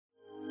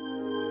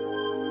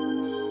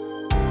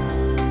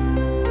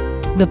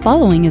The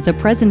following is a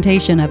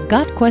presentation of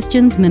Got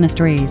Questions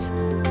Ministries.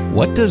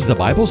 What does the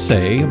Bible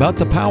say about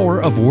the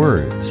power of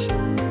words?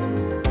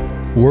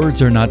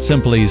 Words are not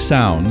simply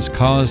sounds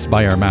caused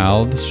by our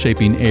mouths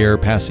shaping air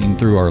passing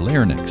through our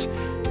larynx.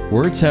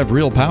 Words have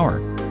real power.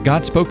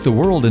 God spoke the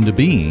world into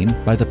being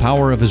by the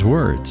power of His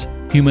words.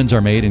 Humans are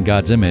made in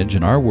God's image,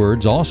 and our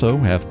words also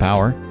have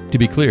power. To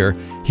be clear,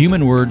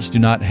 human words do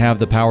not have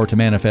the power to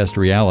manifest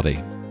reality,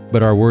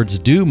 but our words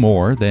do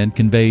more than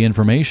convey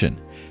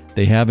information.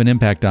 They have an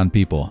impact on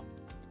people.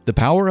 The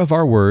power of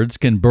our words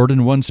can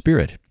burden one's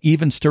spirit,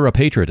 even stir up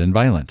hatred and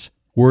violence.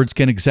 Words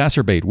can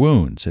exacerbate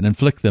wounds and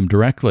inflict them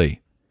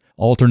directly.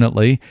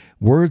 Alternately,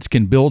 words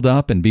can build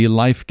up and be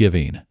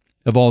life-giving.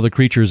 Of all the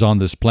creatures on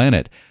this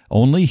planet,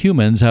 only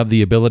humans have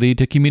the ability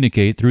to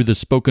communicate through the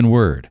spoken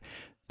word.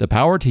 The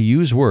power to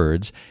use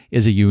words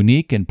is a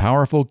unique and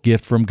powerful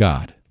gift from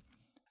God.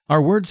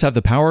 Our words have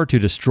the power to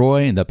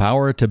destroy and the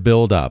power to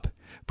build up.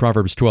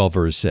 Proverbs 12,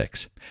 verse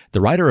 6. The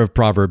writer of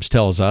Proverbs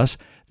tells us,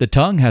 "The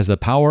tongue has the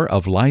power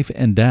of life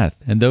and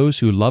death, and those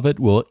who love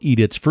it will eat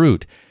its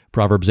fruit."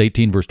 Proverbs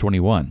 18, verse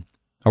 21.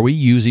 Are we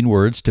using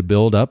words to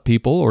build up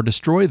people or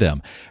destroy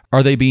them?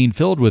 Are they being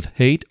filled with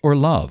hate or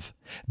love,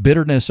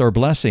 bitterness or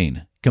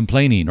blessing,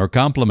 complaining or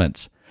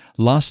compliments,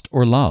 lust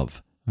or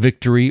love,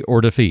 victory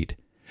or defeat?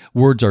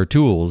 Words are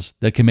tools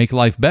that can make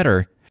life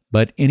better,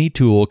 but any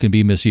tool can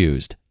be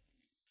misused.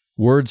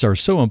 Words are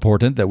so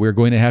important that we're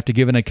going to have to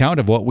give an account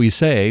of what we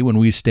say when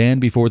we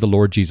stand before the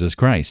Lord Jesus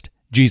Christ.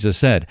 Jesus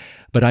said,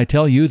 "But I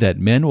tell you that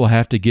men will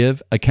have to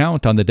give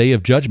account on the day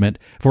of judgment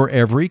for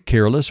every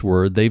careless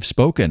word they've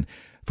spoken.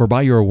 For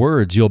by your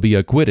words you'll be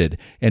acquitted,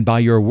 and by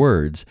your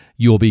words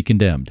you'll be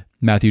condemned."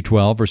 Matthew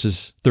 12,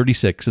 verses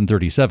 36 and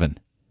 37.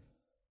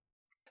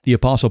 The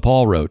Apostle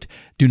Paul wrote,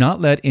 "Do not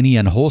let any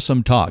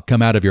unwholesome talk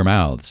come out of your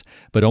mouths,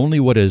 but only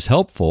what is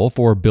helpful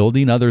for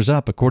building others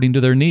up according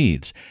to their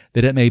needs,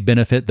 that it may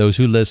benefit those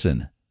who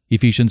listen."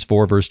 Ephesians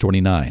 4, verse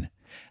 29.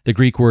 The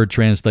Greek word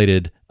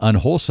translated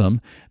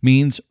unwholesome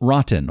means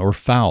rotten or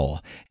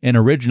foul, and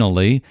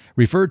originally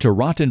referred to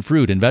rotten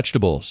fruit and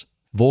vegetables.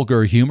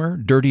 Vulgar humor,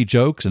 dirty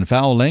jokes, and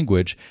foul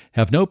language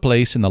have no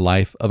place in the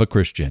life of a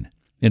Christian.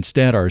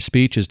 Instead, our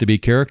speech is to be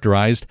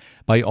characterized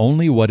by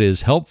only what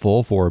is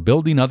helpful for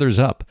building others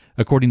up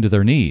according to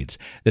their needs,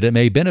 that it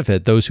may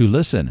benefit those who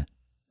listen.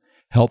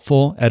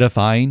 Helpful,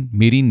 edifying,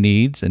 meeting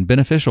needs, and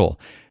beneficial.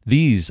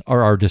 These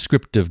are our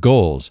descriptive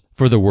goals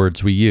for the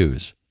words we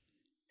use.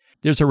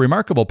 There's a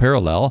remarkable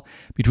parallel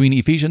between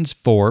Ephesians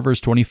 4, verse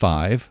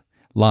 25,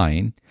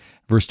 lying,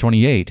 verse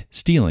 28,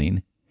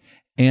 stealing,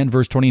 and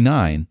verse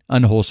 29,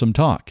 unwholesome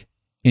talk.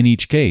 In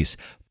each case,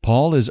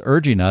 Paul is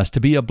urging us to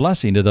be a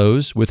blessing to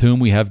those with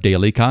whom we have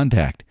daily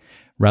contact.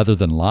 Rather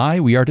than lie,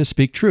 we are to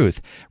speak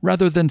truth.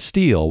 Rather than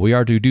steal, we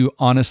are to do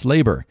honest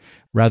labor.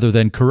 Rather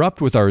than corrupt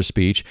with our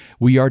speech,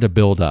 we are to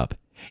build up.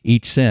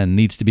 Each sin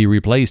needs to be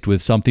replaced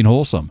with something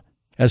wholesome.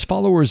 As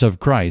followers of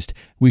Christ,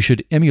 we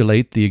should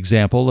emulate the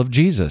example of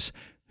Jesus,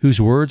 whose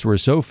words were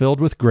so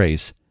filled with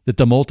grace that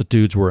the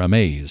multitudes were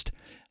amazed.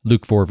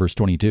 Luke 4, verse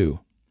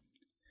 22.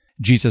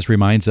 Jesus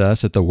reminds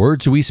us that the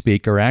words we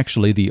speak are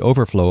actually the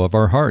overflow of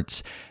our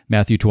hearts.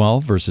 Matthew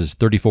 12, verses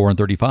 34 and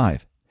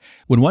 35.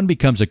 When one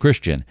becomes a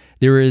Christian,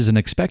 there is an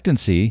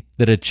expectancy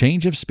that a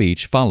change of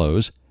speech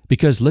follows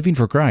because living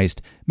for Christ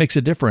makes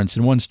a difference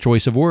in one's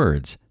choice of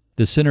words.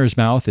 The sinner's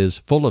mouth is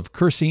full of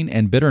cursing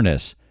and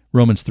bitterness.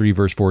 Romans 3,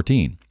 verse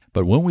 14.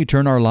 But when we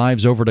turn our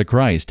lives over to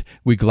Christ,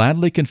 we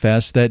gladly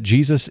confess that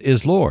Jesus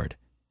is Lord.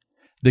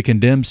 The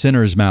condemned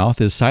sinner's mouth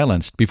is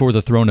silenced before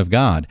the throne of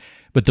God,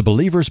 but the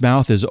believer's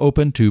mouth is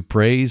open to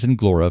praise and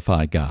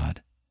glorify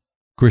God.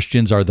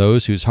 Christians are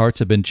those whose hearts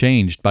have been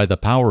changed by the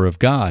power of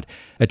God,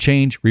 a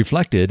change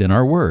reflected in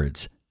our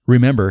words.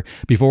 Remember,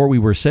 before we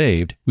were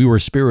saved, we were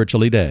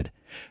spiritually dead.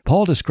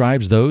 Paul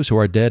describes those who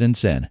are dead in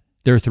sin.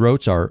 Their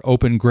throats are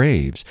open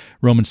graves,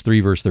 Romans 3,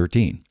 verse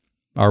 13.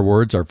 Our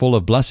words are full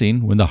of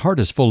blessing when the heart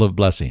is full of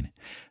blessing.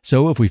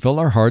 So if we fill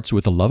our hearts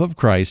with the love of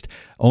Christ,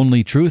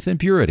 only truth and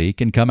purity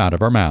can come out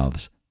of our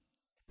mouths.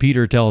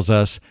 Peter tells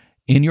us,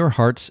 "In your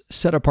hearts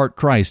set apart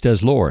Christ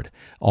as Lord.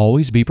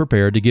 Always be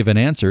prepared to give an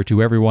answer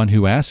to everyone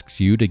who asks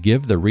you to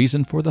give the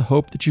reason for the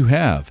hope that you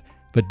have,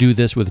 but do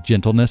this with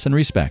gentleness and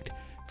respect."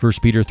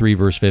 1 Peter 3,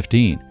 verse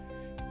 15.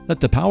 Let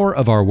the power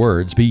of our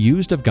words be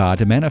used of God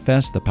to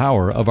manifest the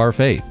power of our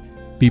faith.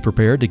 Be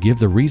prepared to give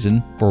the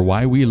reason for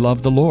why we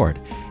love the Lord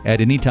at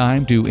any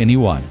time to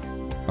anyone.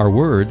 Our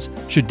words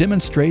should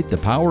demonstrate the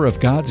power of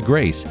God's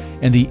grace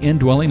and the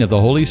indwelling of the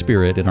Holy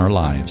Spirit in our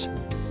lives.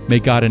 May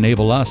God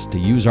enable us to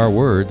use our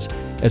words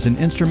as an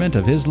instrument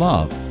of His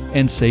love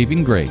and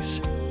saving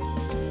grace.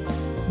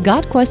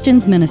 Got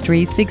Questions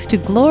Ministry seeks to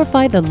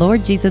glorify the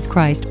Lord Jesus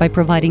Christ by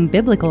providing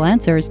biblical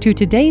answers to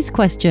today's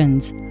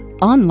questions.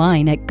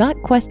 Online at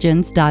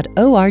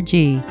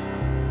gotquestions.org.